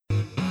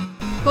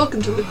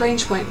Welcome to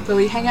Lagrange Point, where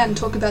we hang out and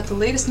talk about the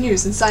latest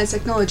news in science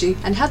technology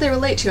and how they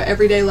relate to your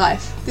everyday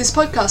life. This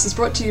podcast is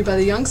brought to you by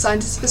the Young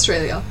Scientists of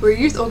Australia. We're a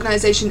youth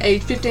organisation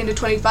aged 15 to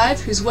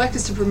 25 whose work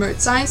is to promote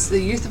science to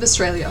the youth of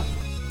Australia.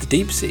 The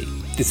deep sea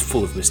is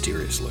full of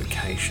mysterious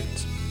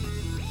locations.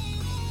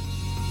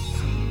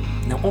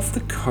 Now, off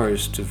the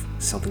coast of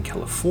Southern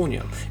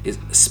California is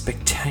a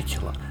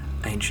spectacular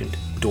ancient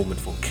dormant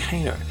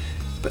volcano,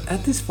 but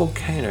at this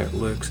volcano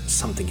lurks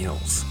something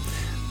else.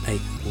 A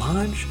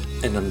large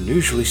and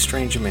unusually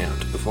strange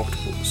amount of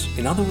octopus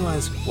in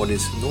otherwise what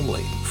is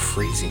normally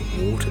freezing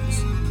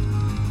waters.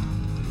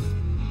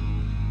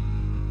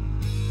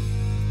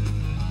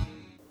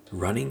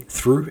 Running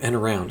through and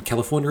around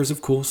California is,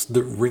 of course,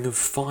 the Ring of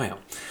Fire,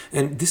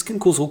 and this can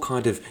cause all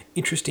kind of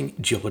interesting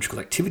geological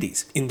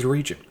activities in the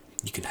region.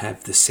 You can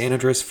have the San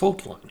Andreas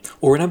fault line,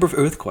 or a number of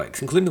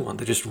earthquakes, including the one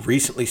that just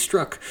recently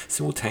struck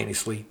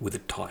simultaneously with a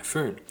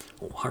typhoon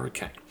or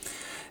hurricane.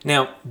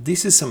 Now,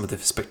 this is some of the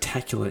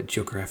spectacular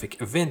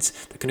geographic events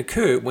that can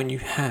occur when you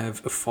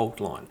have a fault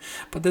line.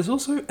 But there's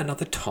also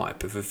another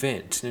type of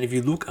event. And if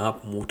you look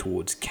up more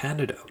towards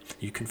Canada,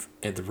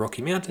 and the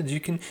Rocky Mountains, you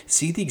can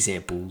see the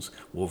examples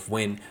of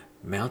when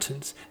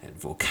mountains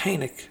and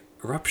volcanic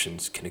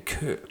eruptions can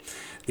occur.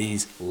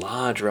 These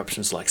large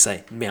eruptions, like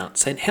say Mount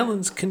St.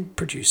 Helens, can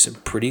produce some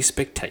pretty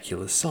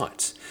spectacular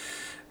sights.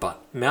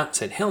 But Mount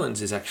St.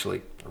 Helens is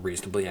actually a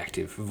reasonably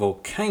active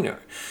volcano,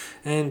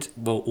 and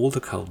all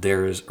the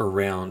calderas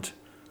around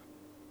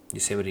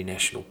Yosemite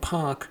National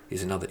Park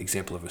is another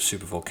example of a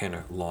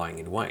supervolcano lying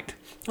in wait.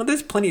 Now,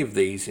 there's plenty of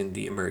these in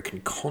the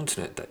American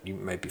continent that you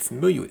may be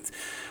familiar with.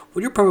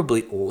 What you're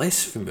probably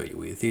less familiar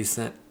with is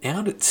that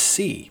out at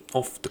sea,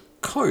 off the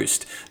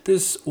coast,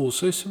 there's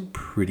also some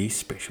pretty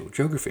special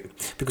geography,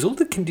 because all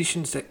the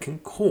conditions that can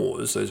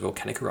cause those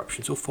volcanic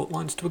eruptions or fault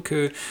lines to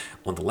occur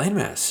on the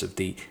landmass of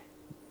the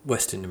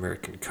Western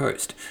American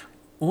coast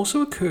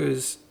also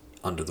occurs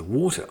under the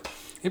water.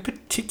 In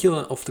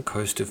particular, off the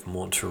coast of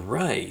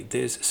Monterey,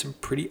 there's some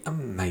pretty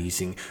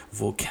amazing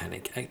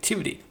volcanic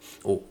activity,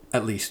 or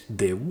at least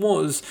there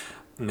was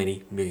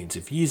many millions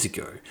of years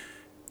ago.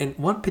 And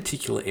one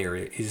particular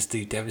area is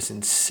the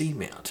Davison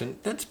Seamount, and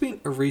that's been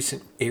a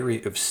recent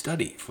area of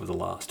study for the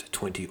last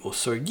 20 or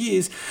so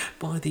years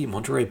by the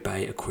Monterey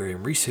Bay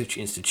Aquarium Research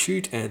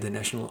Institute and the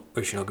National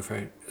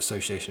Oceanography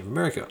Association of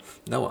America,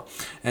 NOAA.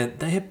 And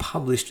they have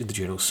published in the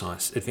journal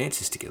Science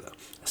Advances together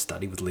a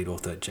study with lead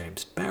author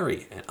James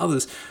Barry and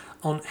others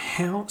on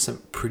how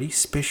some pretty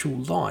special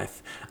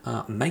life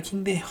are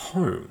making their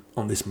home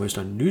on this most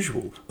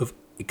unusual of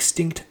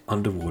extinct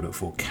underwater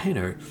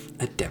volcano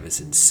at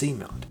Davison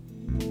Seamount.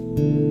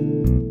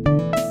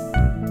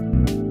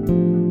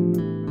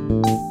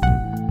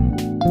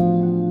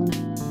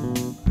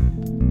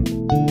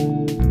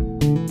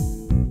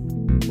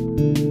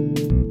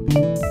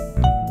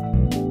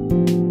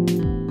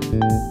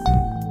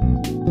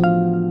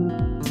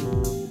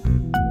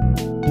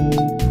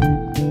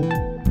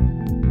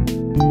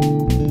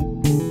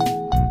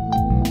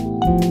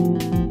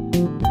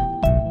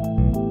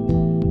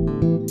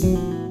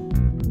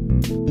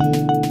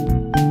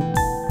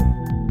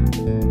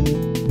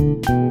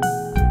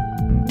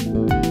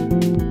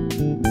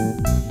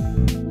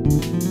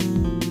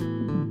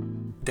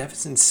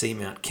 Davison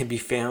Seamount can be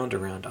found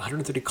around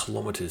 130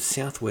 kilometers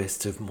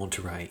southwest of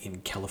Monterey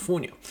in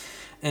California,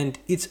 and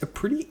it's a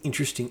pretty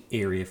interesting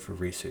area for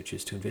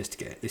researchers to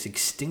investigate. This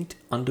extinct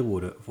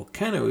underwater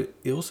volcano,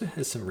 it also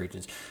has some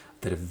regions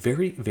that are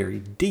very, very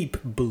deep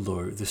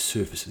below the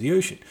surface of the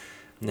ocean.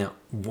 Now,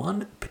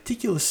 one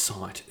particular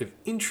site of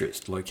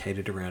interest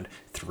located around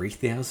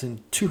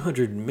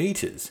 3,200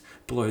 meters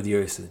below the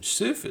ocean's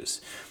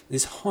surface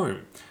is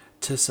home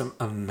to some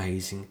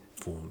amazing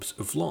forms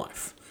of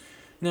life.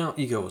 Now,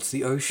 you go, it's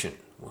the ocean.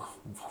 Well,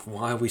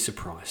 why are we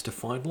surprised to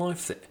find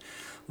life there?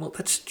 Well,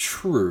 that's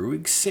true,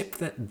 except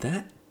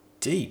that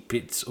deep,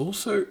 it's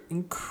also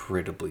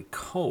incredibly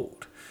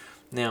cold.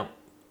 Now,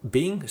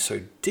 being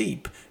so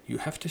deep, you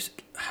have to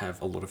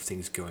have a lot of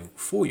things going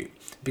for you,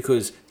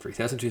 because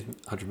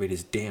 3,200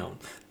 meters down,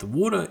 the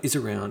water is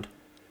around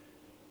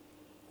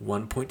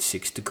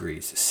 1.6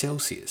 degrees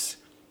Celsius.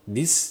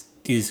 This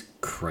is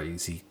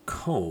crazy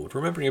cold.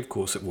 Remembering, of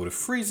course, that water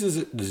freezes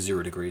at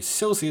 0 degrees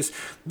Celsius,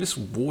 this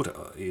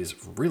water is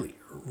really,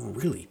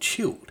 really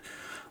chilled.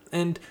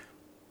 And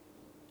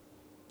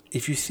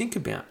if you think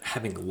about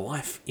having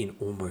life in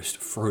almost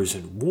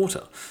frozen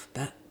water,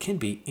 that can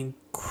be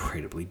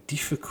incredibly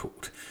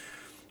difficult.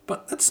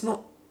 But that's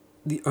not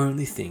the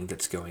only thing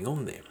that's going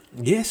on there.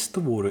 Yes, the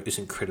water is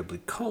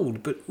incredibly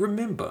cold, but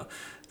remember,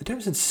 the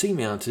Davison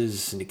Seamount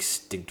is an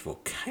extinct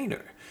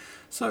volcano.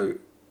 So,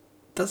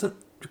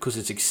 because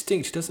it's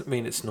extinct doesn't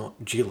mean it's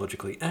not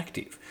geologically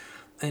active.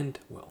 And,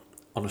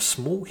 on a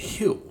small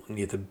hill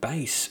near the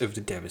base of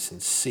the Davison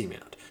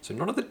Seamount, so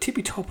not at the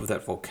tippy top of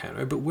that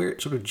volcano, but where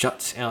it sort of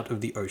juts out of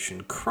the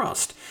ocean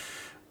crust,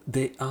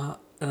 there are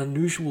an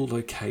unusual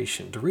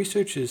location. The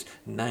researchers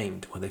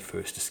named, when they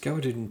first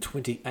discovered it in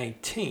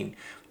 2018,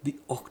 the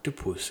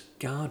Octopus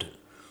Garden.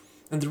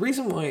 And the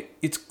reason why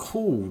it's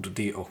called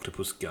the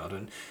Octopus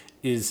Garden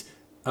is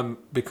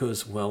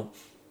Because, well,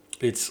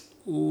 it's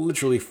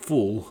literally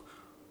full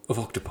of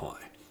octopi.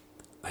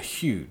 A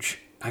huge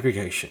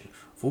aggregation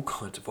of all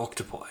kinds of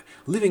octopi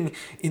living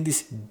in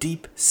this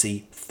deep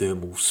sea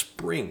thermal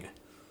spring.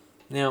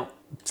 Now,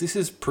 this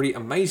is pretty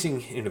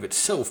amazing in and of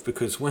itself,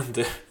 because when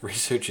the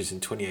researchers in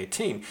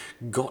 2018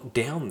 got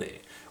down there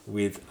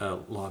with a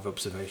live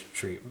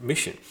observatory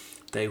mission,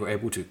 they were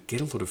able to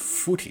get a lot of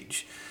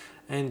footage,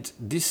 and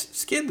this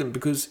scared them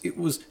because it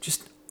was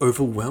just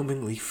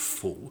overwhelmingly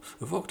full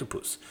of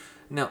octopus.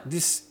 Now,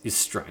 this is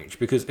strange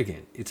because,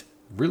 again, it's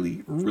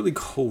really, really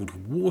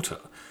cold water,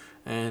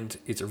 and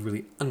it's a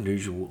really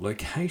unusual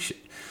location.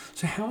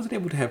 So how is it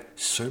able to have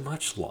so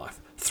much life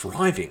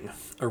thriving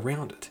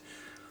around it?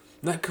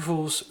 That could, of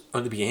course,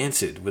 only be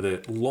answered with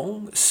a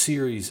long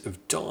series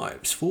of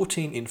dives,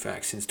 14 in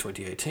fact since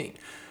 2018,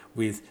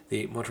 with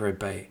the Monterey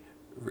Bay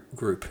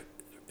group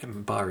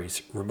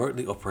MBARI's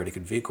remotely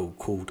operated vehicle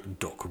called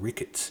Doc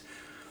Ricketts.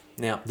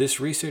 Now, this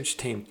research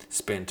team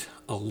spent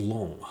a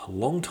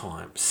long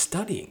time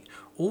studying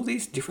all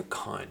these different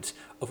kinds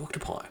of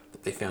octopi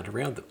that they found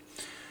around them.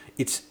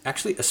 It's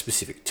actually a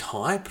specific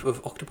type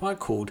of octopi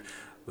called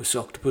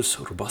Octopus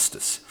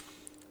robustus,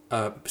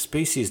 a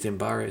species the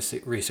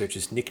MBARI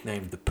researchers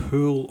nicknamed the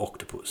pearl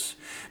octopus,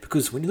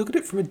 because when you look at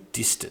it from a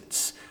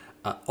distance,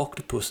 an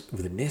octopus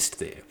with a nest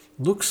there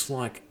looks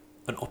like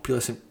an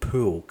opalescent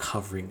pearl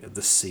covering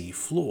the sea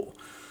floor.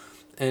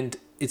 And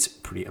it's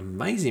pretty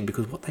amazing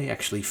because what they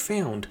actually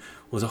found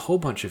was a whole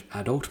bunch of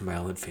adult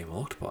male and female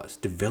octopi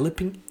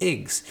developing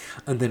eggs,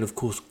 and then of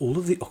course all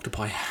of the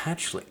octopi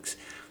hatchlings.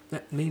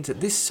 That means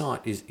that this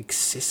site is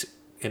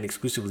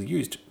exclusively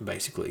used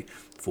basically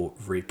for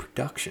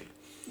reproduction.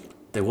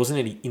 There wasn't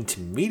any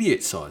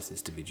intermediate sized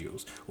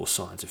individuals or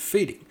signs of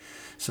feeding.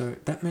 So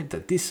that meant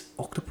that this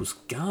octopus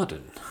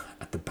garden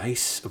at the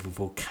base of a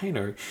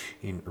volcano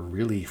in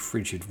really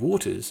frigid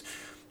waters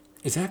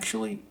is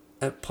actually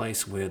a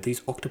place where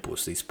these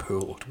octopus, these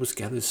pearl octopus,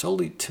 gather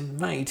solely to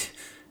mate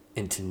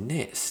and to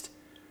nest.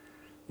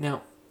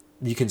 Now,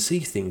 you can see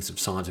things of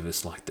signs of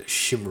this like the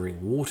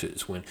shimmering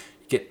waters when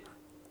you get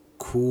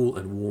cool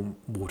and warm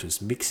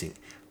waters mixing.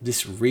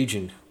 This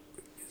region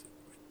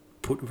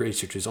put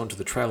researchers onto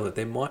the trail that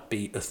there might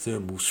be a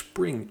thermal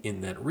spring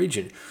in that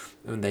region,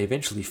 and they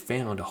eventually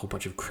found a whole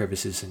bunch of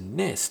crevices and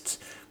nests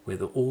where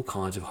there were all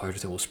kinds of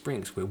hydrothermal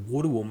springs where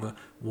warmer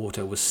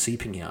water was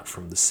seeping out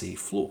from the sea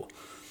floor.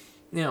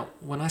 Now,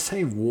 when I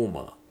say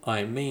warmer,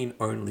 I mean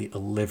only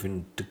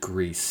 11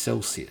 degrees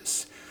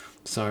Celsius,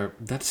 so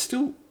that's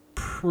still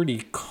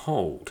pretty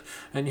cold.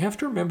 And you have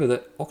to remember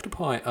that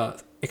octopi are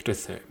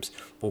ectotherms,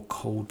 or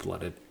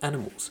cold-blooded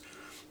animals.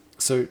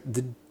 So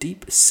the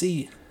deep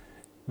sea,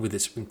 with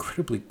its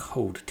incredibly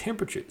cold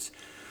temperatures,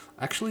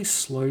 actually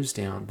slows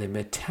down their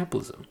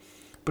metabolism,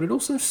 but it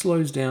also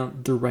slows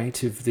down the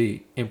rate of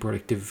the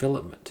embryonic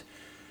development.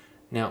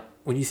 Now,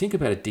 when you think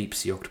about a deep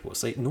sea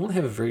octopus, they normally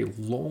have a very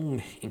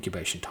long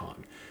incubation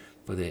time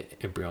for their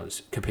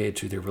embryos compared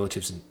to their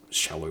relatives in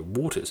shallow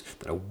waters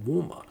that are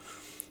warmer.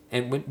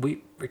 And when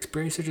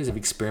researchers have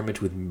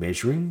experimented with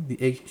measuring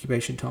the egg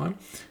incubation time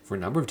for a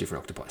number of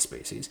different octopi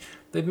species,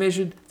 they've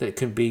measured that it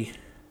can be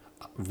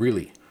a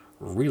really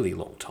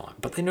long time.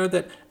 But they know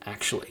that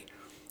actually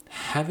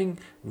having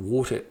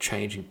water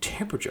changing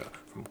temperature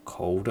from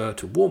colder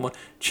to warmer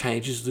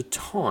changes the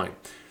time.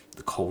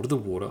 The colder the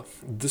water,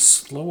 the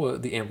slower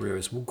the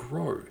embryos will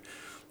grow.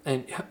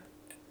 And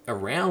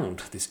around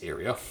this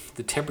area,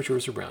 the temperature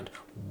is around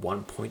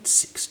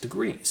 1.6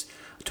 degrees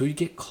until you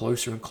get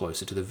closer and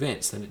closer to the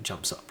vents. Then it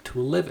jumps up to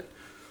 11.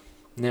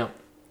 Now,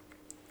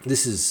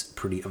 this is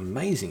pretty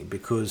amazing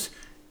because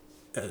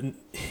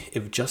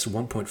if just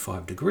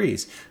 1.5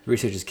 degrees,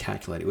 researchers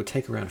calculate it would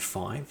take around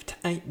 5 to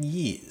 8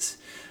 years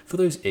for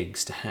those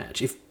eggs to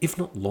hatch, if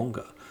not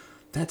longer.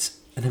 That's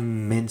an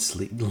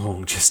immensely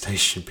long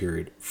gestation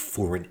period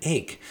for an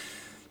egg.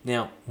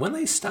 Now, when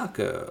they stuck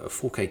a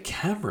 4K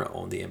camera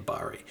on the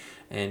MBARI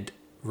and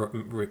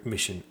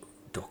mission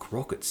Doc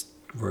Ricketts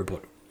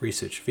robot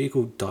research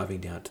vehicle diving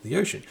down to the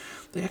ocean,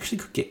 they actually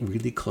could get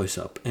really close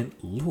up and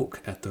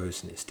look at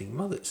those nesting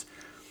mothers.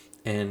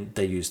 And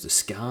they used the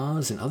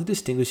scars and other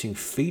distinguishing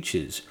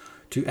features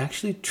to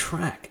actually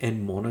track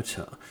and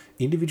monitor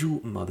individual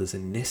mothers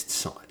and nest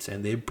sites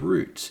and their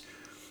broods.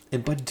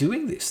 And by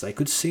doing this, they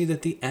could see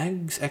that the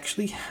eggs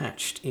actually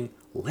hatched in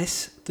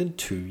less than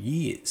 2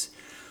 years.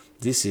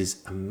 This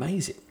is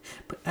amazing,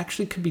 but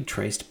actually could be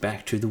traced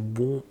back to the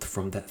warmth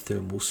from that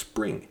thermal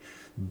spring,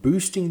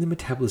 boosting the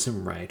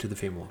metabolism rate of the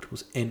female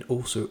octopus and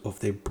also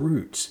of their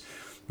broods,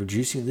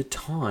 reducing the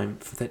time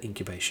for that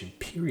incubation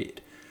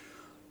period.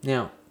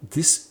 Now,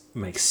 this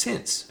makes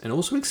sense and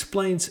also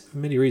explains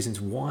many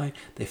reasons why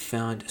they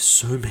found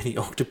so many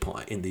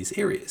octopi in these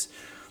areas.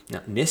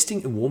 Now,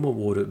 nesting in warmer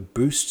water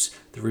boosts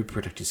the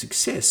reproductive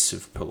success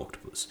of pearl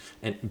octopus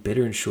and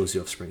better ensures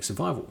the offspring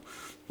survival.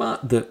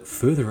 But the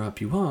further up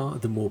you are,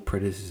 the more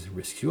predators and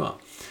risks you are.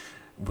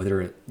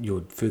 Whether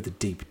you're further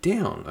deep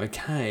down,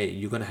 okay,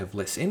 you're going to have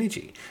less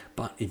energy.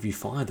 But if you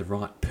find the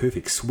right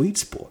perfect sweet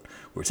spot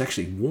where it's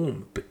actually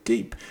warm but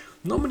deep,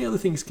 Not many other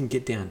things can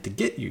get down to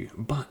get you,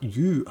 but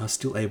you are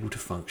still able to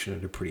function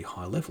at a pretty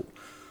high level.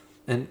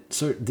 And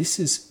so this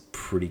is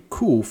pretty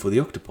cool for the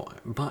octopi,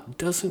 but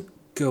doesn't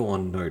go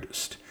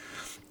unnoticed.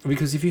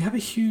 Because if you have a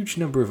huge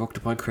number of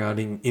octopi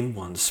crowding in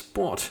one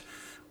spot,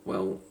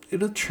 well,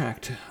 it'll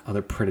attract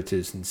other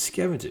predators and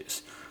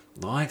scavengers,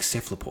 like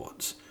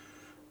cephalopods.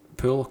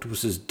 Pearl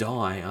octopuses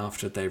die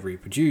after they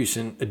reproduce,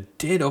 and a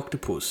dead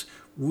octopus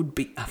would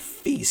be a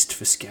feast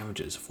for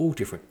scavengers of all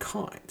different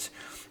kinds.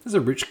 There's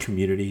a rich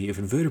community of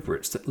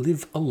invertebrates that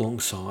live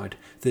alongside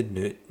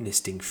the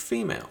nesting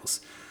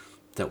females.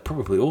 They'll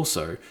probably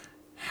also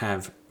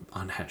have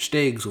unhatched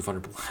eggs or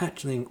vulnerable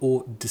hatchling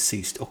or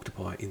deceased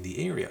octopi in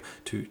the area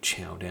to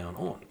chow down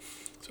on.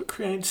 So it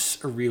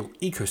creates a real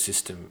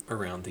ecosystem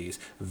around these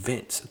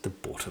vents at the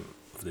bottom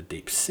of the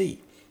deep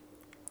sea.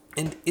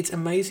 And it's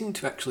amazing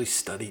to actually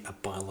study a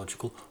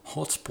biological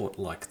hotspot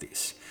like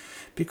this,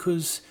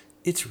 because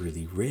it's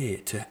really rare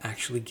to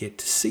actually get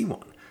to see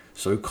one.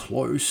 So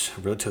close,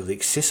 relatively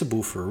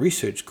accessible for a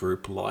research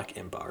group like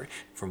MBARI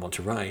from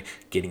Monterey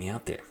getting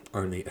out there,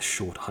 only a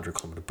short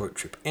 100-kilometre boat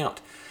trip out.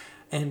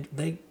 And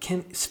they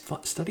can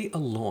study a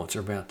lot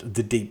about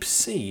the deep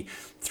sea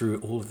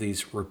through all of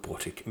these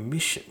robotic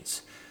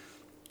missions.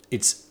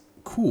 It's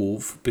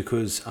cool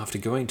because after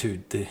going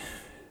to the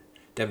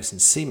Davison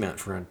Seamount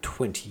for around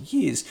 20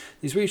 years,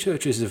 these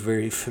researchers are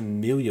very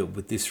familiar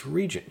with this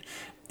region.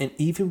 And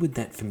even with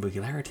that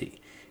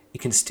familiarity, it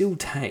can still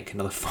take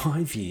another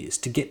 5 years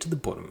to get to the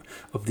bottom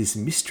of these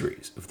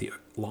mysteries of the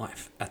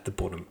life at the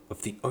bottom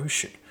of the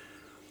ocean.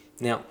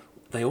 Now,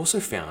 they also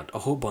found a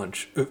whole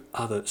bunch of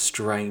other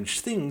strange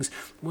things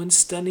when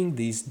studying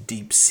these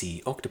deep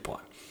sea octopi.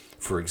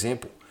 For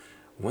example,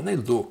 when they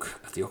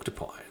look at the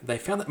octopi, they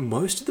found that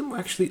most of them were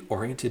actually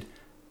oriented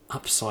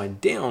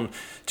upside down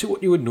to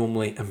what you would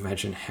normally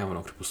imagine how an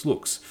octopus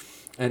looks.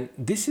 And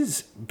this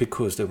is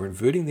because they were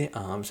inverting their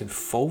arms and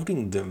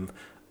folding them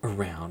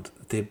around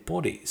their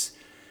bodies.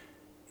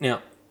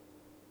 Now,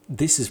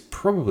 this is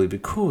probably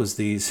because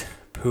these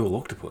pearl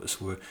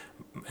octopus were,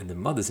 and the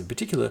mothers in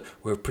particular,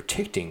 were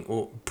protecting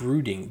or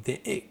brooding their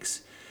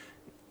eggs.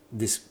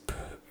 This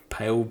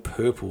pale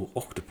purple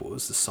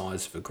octopus, the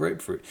size of a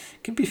grapefruit,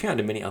 can be found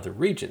in many other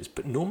regions,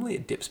 but normally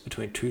at depths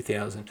between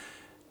 2,000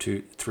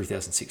 to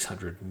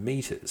 3,600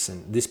 meters.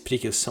 And this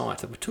particular site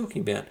that we're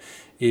talking about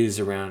is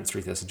around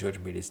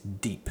 3,200 meters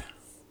deep.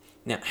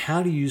 Now,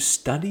 how do you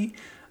study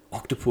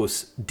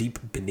octopus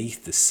deep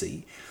beneath the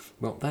sea?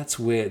 Well, that's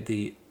where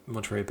the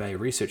Monterey Bay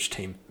research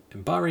team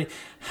in Bari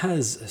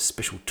has a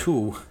special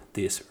tool,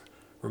 this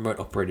remote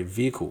operated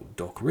vehicle,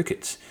 Doc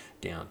Ricketts,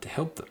 down to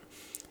help them.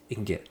 It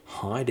can get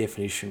high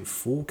definition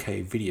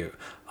 4K video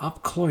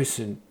up close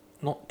and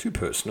not too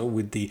personal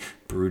with the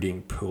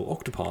brooding pearl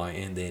octopi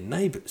and their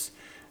neighbours.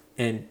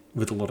 And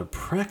with a lot of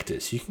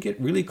practice, you can get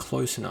really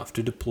close enough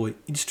to deploy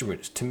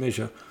instruments to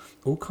measure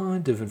all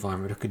kinds of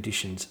environmental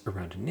conditions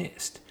around a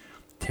nest.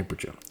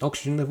 Temperature,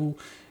 oxygen level,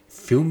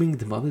 filming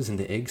the mothers and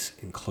their eggs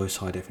in close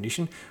high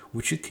definition,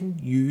 which you can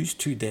use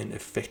to then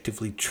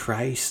effectively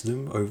trace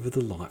them over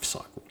the life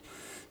cycle.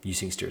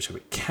 Using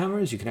stereoscopic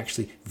cameras, you can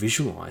actually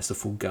visualize the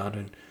full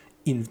garden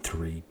in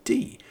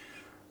 3D.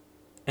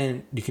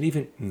 And you can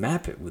even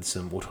map it with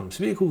some autonomous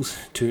vehicles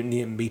to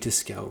near meter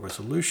scale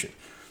resolution.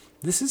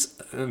 This is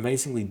an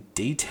amazingly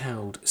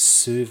detailed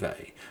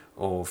survey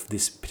of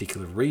this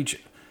particular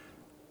region,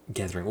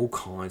 gathering all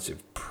kinds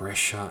of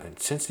pressure and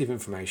sensitive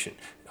information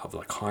of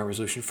like high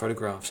resolution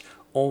photographs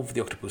of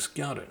the octopus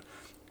garden.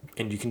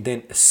 And you can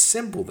then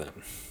assemble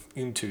them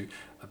into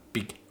a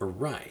big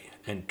array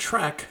and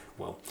track,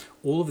 well,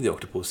 all of the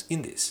octopus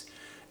in this.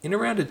 In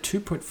around a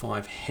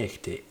 2.5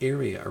 hectare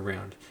area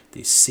around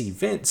these sea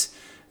vents,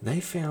 they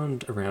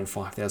found around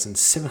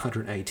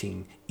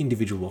 5,718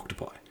 individual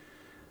octopi.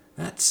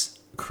 That's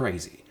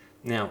crazy.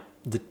 Now,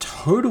 the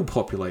total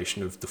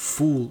population of the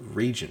full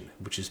region,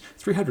 which is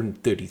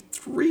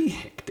 333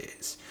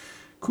 hectares,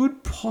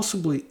 could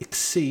possibly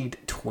exceed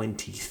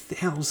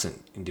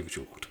 20,000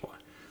 individual octopi.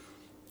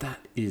 That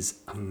is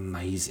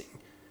amazing.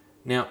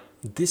 Now,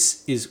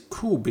 this is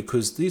cool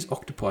because these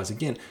octopi,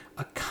 again,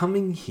 are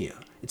coming here.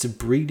 It's a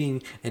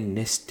breeding and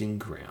nesting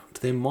ground.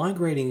 They're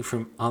migrating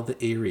from other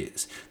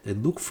areas. They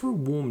look for a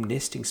warm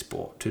nesting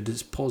spot to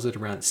deposit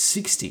around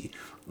 60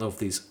 of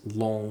these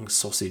long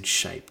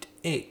sausage-shaped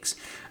eggs,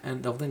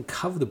 and they'll then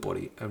cover the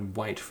body and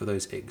wait for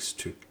those eggs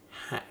to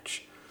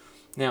hatch.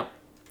 Now,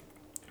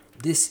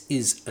 this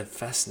is a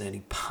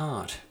fascinating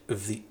part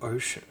of the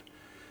ocean.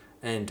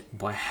 And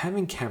by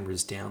having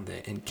cameras down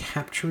there and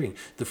capturing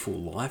the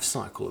full life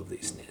cycle of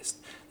these nests,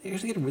 they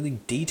actually get a really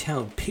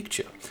detailed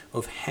picture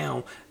of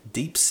how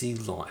deep sea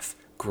life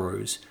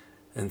grows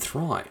and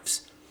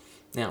thrives.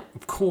 Now,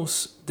 of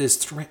course, there's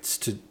threats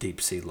to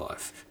deep sea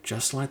life,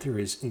 just like there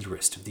is in the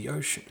rest of the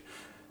ocean.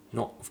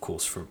 Not, of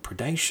course, from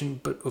predation,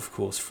 but of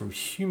course from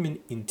human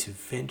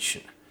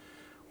intervention.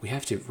 We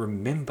have to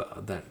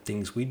remember that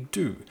things we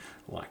do,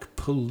 like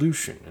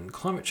pollution and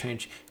climate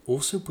change,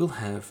 also will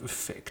have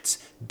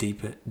effects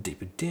deeper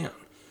down.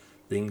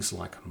 Things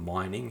like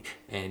mining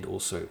and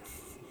also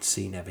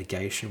sea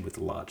navigation with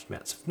large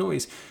amounts of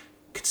noise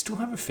can still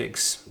have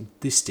effects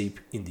this deep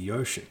in the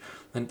ocean,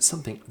 and it's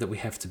something that we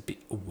have to be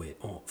aware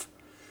of.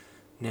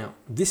 Now,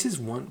 this is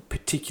one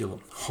particular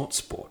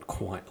hotspot,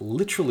 quite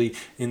literally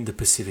in the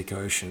Pacific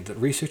Ocean, that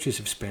researchers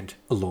have spent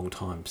a long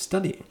time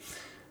studying.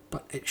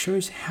 But it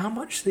shows how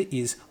much there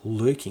is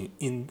lurking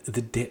in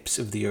the depths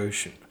of the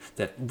ocean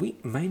that we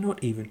may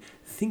not even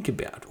think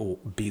about or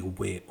be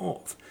aware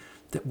of.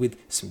 That with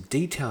some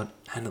detailed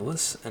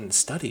analysis and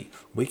study,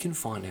 we can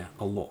find out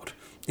a lot.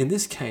 In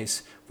this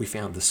case, we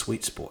found the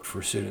sweet spot for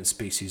a certain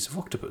species of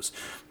octopus,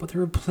 but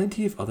there are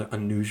plenty of other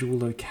unusual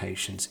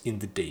locations in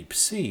the deep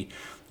sea.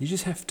 You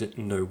just have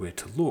to know where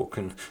to look,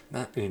 and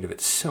that in and of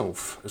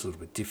itself is a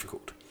little bit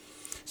difficult.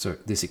 So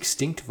this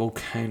extinct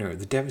volcano,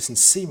 the Davison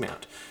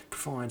Seamount,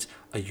 provides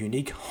a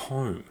unique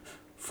home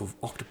for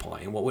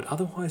octopi in what would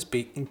otherwise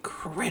be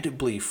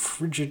incredibly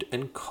frigid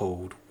and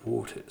cold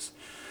waters.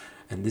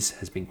 And this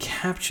has been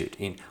captured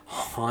in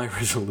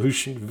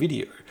high-resolution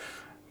video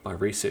by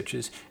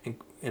researchers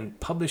and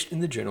published in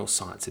the journal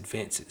Science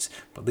Advances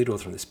by lead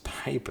author on this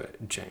paper,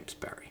 James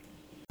Barry.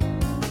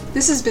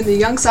 This has been the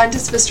Young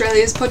Scientists of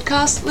Australia's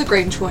podcast,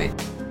 Lagrange Point.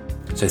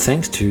 So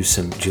thanks to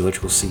some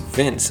geological sea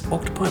vents,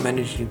 octopi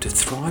managed to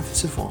thrive and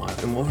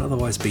survive in what would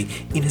otherwise be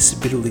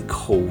inhospitably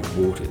cold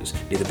waters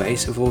near the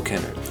base of a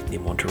volcano near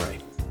Monterey.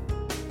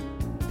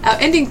 Our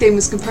ending theme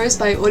was composed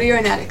by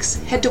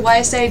Audionautics. Head to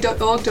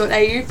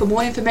ysa.org.au for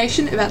more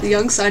information about the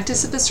Young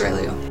Scientists of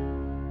Australia.